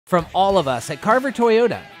From all of us at Carver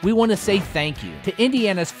Toyota, we want to say thank you to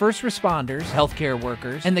Indiana's first responders, healthcare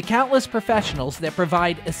workers, and the countless professionals that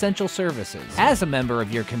provide essential services. As a member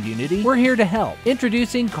of your community, we're here to help.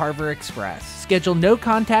 Introducing Carver Express. Schedule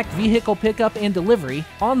no-contact vehicle pickup and delivery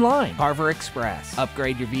online. Carver Express.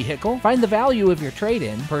 Upgrade your vehicle, find the value of your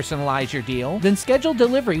trade-in, personalize your deal, then schedule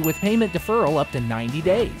delivery with payment deferral up to 90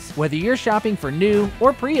 days. Whether you're shopping for new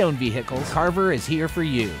or pre-owned vehicles, Carver is here for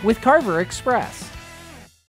you with Carver Express.